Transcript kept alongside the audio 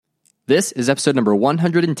This is episode number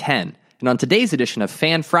 110, and on today's edition of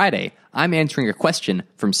Fan Friday, I'm answering a question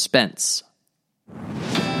from Spence.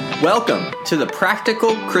 Welcome to the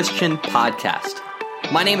Practical Christian Podcast.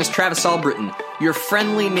 My name is Travis Albritton, your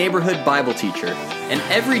friendly neighborhood Bible teacher, and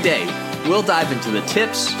every day we'll dive into the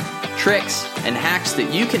tips, tricks, and hacks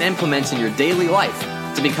that you can implement in your daily life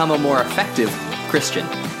to become a more effective Christian.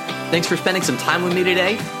 Thanks for spending some time with me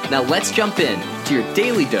today. Now let's jump in to your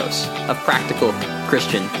daily dose of practical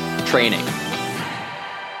Christian training.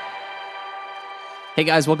 Hey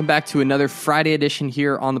guys, welcome back to another Friday edition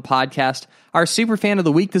here on the podcast. Our super fan of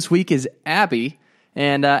the week this week is Abby,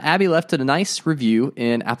 and Abby left a nice review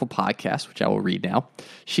in Apple Podcasts, which I will read now.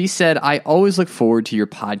 She said, "I always look forward to your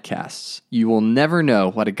podcasts. You will never know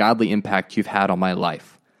what a godly impact you've had on my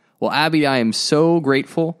life." Well, Abby, I am so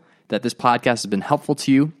grateful that this podcast has been helpful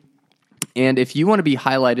to you. And if you want to be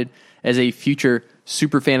highlighted as a future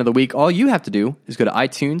super fan of the week, all you have to do is go to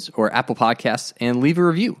iTunes or Apple Podcasts and leave a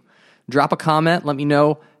review. Drop a comment. Let me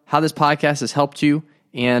know how this podcast has helped you,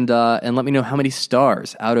 and let me know how many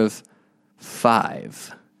stars out of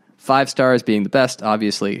 5. 5 stars being the best,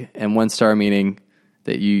 obviously, and 1 star meaning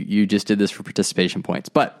that you just did this for participation points.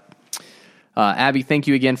 But Abby, thank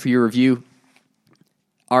you again for your review.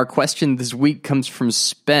 Our question this week comes from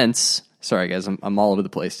Spence. Sorry, guys, I'm all over the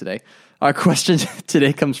place today. Our question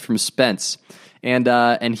today comes from Spence,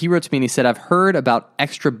 and he wrote to me and he said, "I've heard about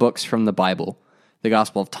extra books from the Bible, the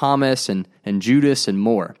Gospel of Thomas and Judas and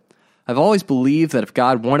more. I've always believed that if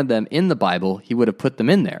God wanted them in the Bible, he would have put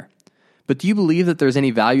them in there. But do you believe that there's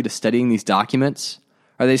any value to studying these documents?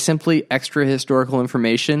 Are they simply extra historical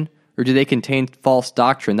information, or do they contain false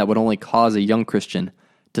doctrine that would only cause a young Christian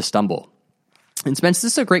to stumble?" And Spence,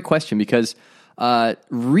 this is a great question because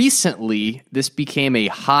recently this became a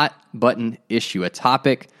hot button issue, a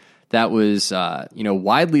topic that was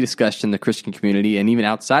widely discussed in the Christian community and even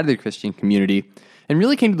outside of the Christian community, and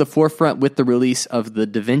really came to the forefront with the release of the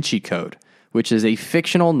Da Vinci Code, which is a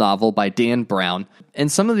fictional novel by Dan Brown. And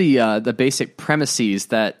some of the basic premises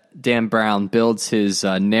that Dan Brown builds his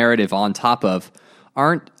narrative on top of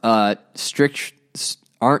aren't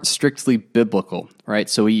strictly biblical, right?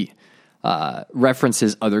 So he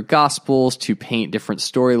references other gospels to paint different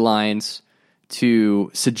storylines to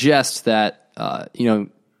suggest that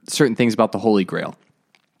certain things about the Holy Grail.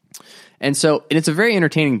 And it's a very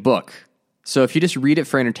entertaining book. So if you just read it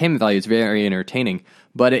for entertainment value, it's very entertaining.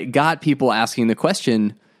 But it got people asking the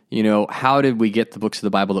question, how did we get the books of the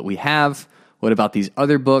Bible that we have? What about these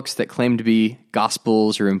other books that claim to be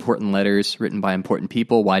gospels or important letters written by important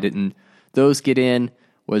people? Why didn't those get in?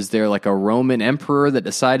 Was there like a Roman emperor that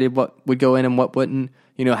decided what would go in and what wouldn't?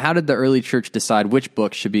 How did the early church decide which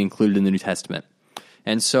books should be included in the New Testament?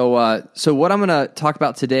 And so what I'm going to talk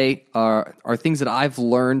about today are things that I've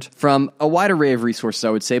learned from a wide array of resources, I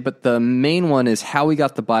would say, but the main one is How We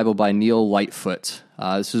Got the Bible by Neil Lightfoot.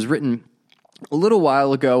 This was written a little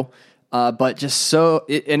while ago, but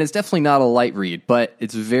and it's definitely not a light read, but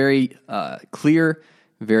it's very clear,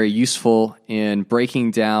 very useful in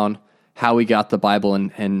breaking down how we got the Bible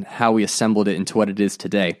and how we assembled it into what it is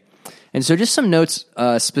today. And so just some notes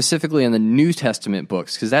specifically on the New Testament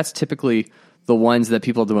books, because that's typically the ones that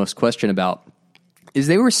people have the most question about, is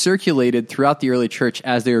they were circulated throughout the early church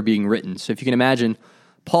as they were being written. So if you can imagine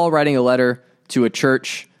Paul writing a letter to a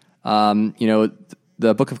church, the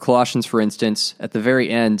book of Colossians, for instance, at the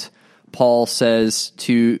very end, Paul says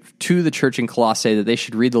to the church in Colossae that they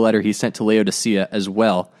should read the letter he sent to Laodicea as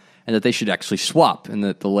well, and that they should actually swap, and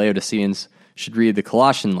that the Laodiceans should read the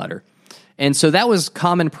Colossian letter. And so that was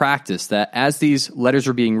common practice, that as these letters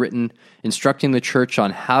were being written, instructing the church on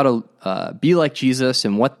how to be like Jesus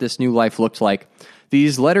and what this new life looked like,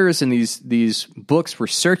 these letters and these books were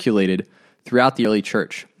circulated throughout the early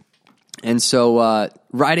church. And so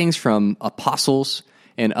writings from apostles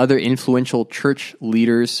and other influential church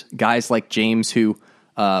leaders, guys like James, who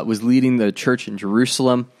was leading the church in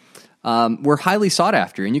Jerusalem, were highly sought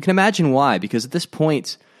after. And you can imagine why, because at this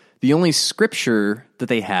point, the only scripture that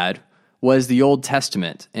they had was the Old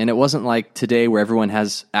Testament. And it wasn't like today where everyone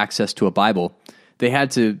has access to a Bible. They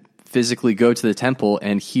had to physically go to the temple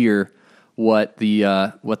and hear what the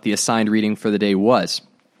assigned reading for the day was.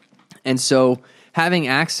 And so having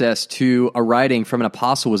access to a writing from an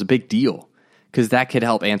apostle was a big deal, because that could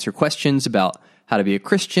help answer questions about how to be a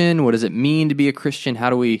Christian, what does it mean to be a Christian,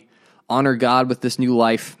 how do we honor God with this new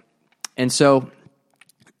life. And so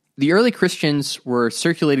the early Christians were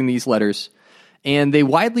circulating these letters, and they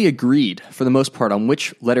widely agreed, for the most part, on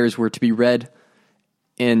which letters were to be read,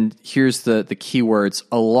 and here's the key words,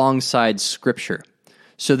 alongside Scripture.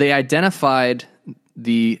 So they identified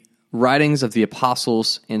the writings of the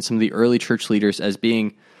apostles and some of the early church leaders as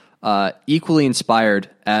being equally inspired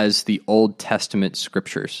as the Old Testament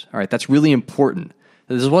scriptures. All right, that's really important.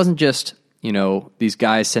 This wasn't just, these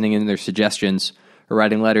guys sending in their suggestions or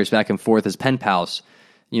writing letters back and forth as pen pals.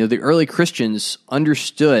 The early Christians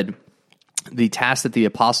understood the task that the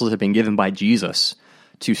apostles had been given by Jesus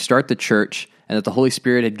to start the church, and that the Holy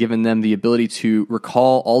Spirit had given them the ability to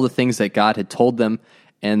recall all the things that God had told them,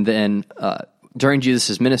 and then during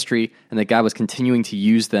Jesus' ministry, and that God was continuing to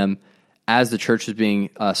use them as the church was being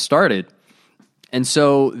started. And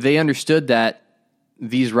so they understood that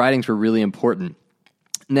these writings were really important.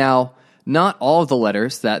 Now, not all of the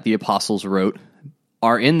letters that the apostles wrote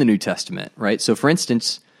are in the New Testament, right? So for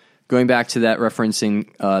instance, going back to that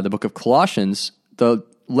referencing the book of Colossians, the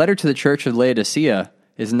letter to the church of Laodicea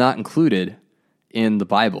is not included in the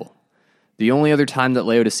Bible. The only other time that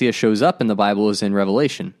Laodicea shows up in the Bible is in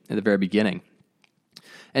Revelation, at the very beginning.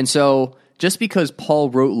 And so just because Paul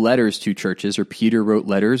wrote letters to churches, or Peter wrote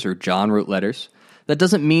letters, or John wrote letters, that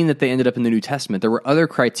doesn't mean that they ended up in the New Testament. There were other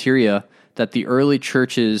criteria that the early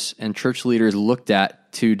churches and church leaders looked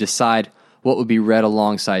at to decide what would be read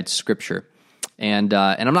alongside Scripture. And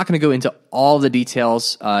I'm not going to go into all the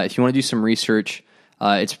details. If you want to do some research,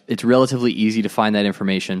 it's relatively easy to find that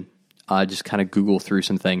information. Just kind of Google through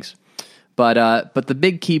some things. But the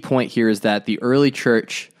big key point here is that the early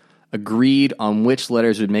church agreed on which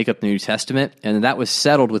letters would make up the New Testament, and that was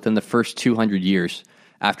settled within the first 200 years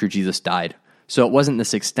after Jesus died. So it wasn't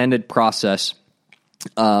this extended process,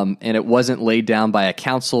 and it wasn't laid down by a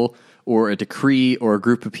council or a decree or a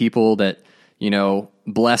group of people that,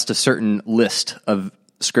 blessed a certain list of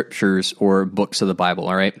scriptures or books of the Bible,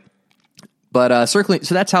 all right? But so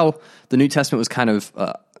that's how the New Testament was kind of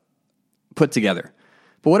put together.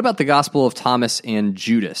 But what about the Gospel of Thomas and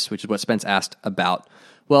Judas, which is what Spence asked about?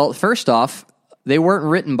 Well, first off, they weren't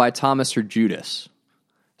written by Thomas or Judas.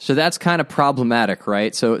 So that's kind of problematic,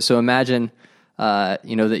 right? So imagine,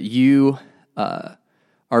 that you are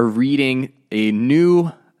reading a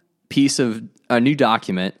new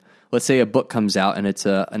document. Let's say a book comes out and it's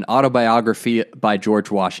an autobiography by George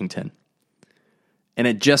Washington, and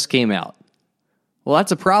it just came out. Well,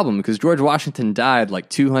 that's a problem because George Washington died like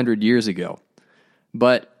 200 years ago.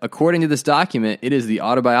 But according to this document, it is the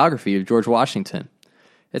autobiography of George Washington.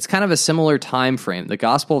 It's kind of a similar time frame. The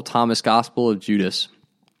Gospel of Thomas, Gospel of Judas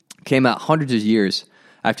came out hundreds of years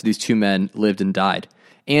after these two men lived and died.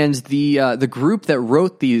 And the group that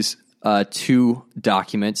wrote these two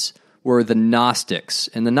documents were the Gnostics.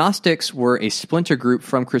 And the Gnostics were a splinter group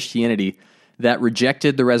from Christianity that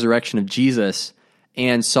rejected the resurrection of Jesus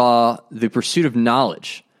and saw the pursuit of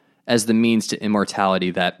knowledge as the means to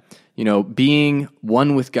immortality, that, being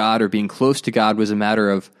one with God or being close to God was a matter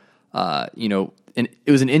of, it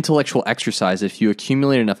was an intellectual exercise. If you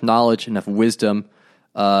accumulate enough knowledge, enough wisdom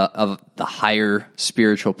of the higher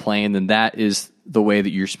spiritual plane, then that is the way that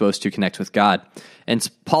you're supposed to connect with God. And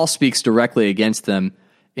Paul speaks directly against them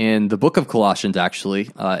in the book of Colossians, actually,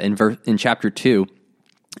 in chapter 2,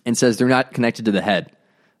 and says they're not connected to the head,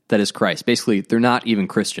 that is Christ. Basically, they're not even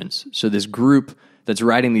Christians. So this group that's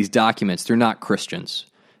writing these documents, they're not Christians.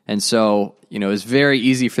 And so, it's very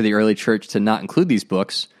easy for the early church to not include these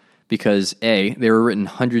books because, A, they were written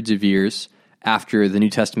hundreds of years after the New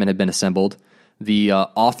Testament had been assembled. The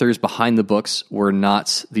authors behind the books were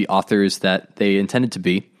not the authors that they intended to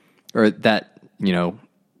be, or that,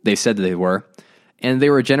 they said that they were. And they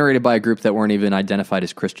were generated by a group that weren't even identified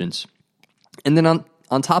as Christians. And then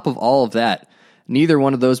on top of all of that, neither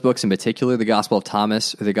one of those books in particular, the Gospel of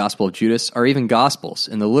Thomas or the Gospel of Judas, are even Gospels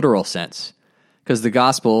in the literal sense. Because the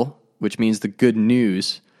Gospel, which means the good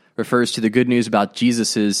news, refers to the good news about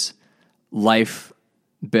Jesus' life,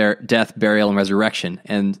 death, burial, and resurrection.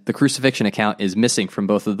 And the crucifixion account is missing from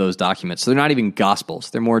both of those documents. So they're not even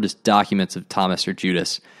Gospels. They're more just documents of Thomas or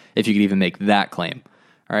Judas, if you could even make that claim.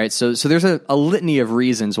 All right, so there's a litany of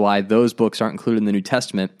reasons why those books aren't included in the New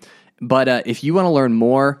Testament. But if you want to learn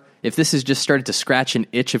more, if this has just started to scratch an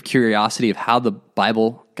itch of curiosity of how the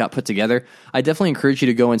Bible got put together, I definitely encourage you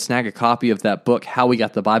to go and snag a copy of that book, How We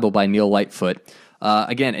Got the Bible by Neil Lightfoot.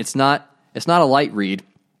 Again, it's not a light read.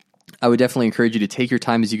 I would definitely encourage you to take your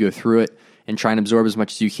time as you go through it and try and absorb as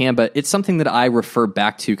much as you can, but it's something that I refer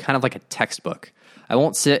back to kind of like a textbook. I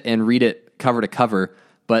won't sit and read it cover to cover,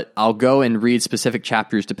 but I'll go and read specific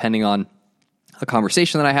chapters depending on a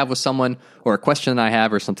conversation that I have with someone or a question that I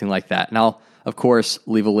have or something like that. And I'll, of course,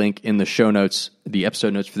 leave a link in the show notes, the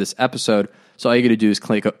episode notes for this episode. So all you got to do is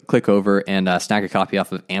click over and snag a copy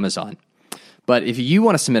off of Amazon. But if you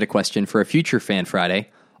want to submit a question for a future Fan Friday,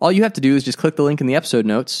 all you have to do is just click the link in the episode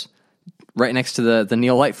notes right next to the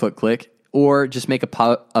Neil Lightfoot click, or just make a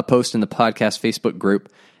post in the podcast Facebook group,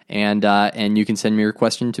 and you can send me your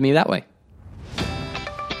question to me that way.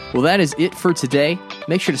 Well, that is it for today.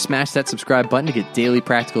 Make sure to smash that subscribe button to get daily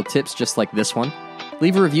practical tips just like this one.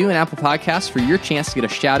 Leave a review in Apple Podcasts for your chance to get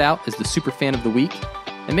a shout out as the Superfan of the Week.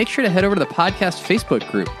 And make sure to head over to the podcast Facebook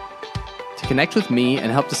group to connect with me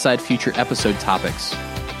and help decide future episode topics.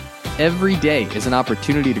 Every day is an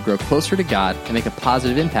opportunity to grow closer to God and make a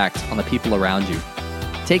positive impact on the people around you.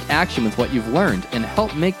 Take action with what you've learned and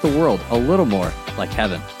help make the world a little more like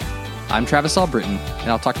heaven. I'm Travis Albritton,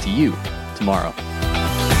 and I'll talk to you tomorrow.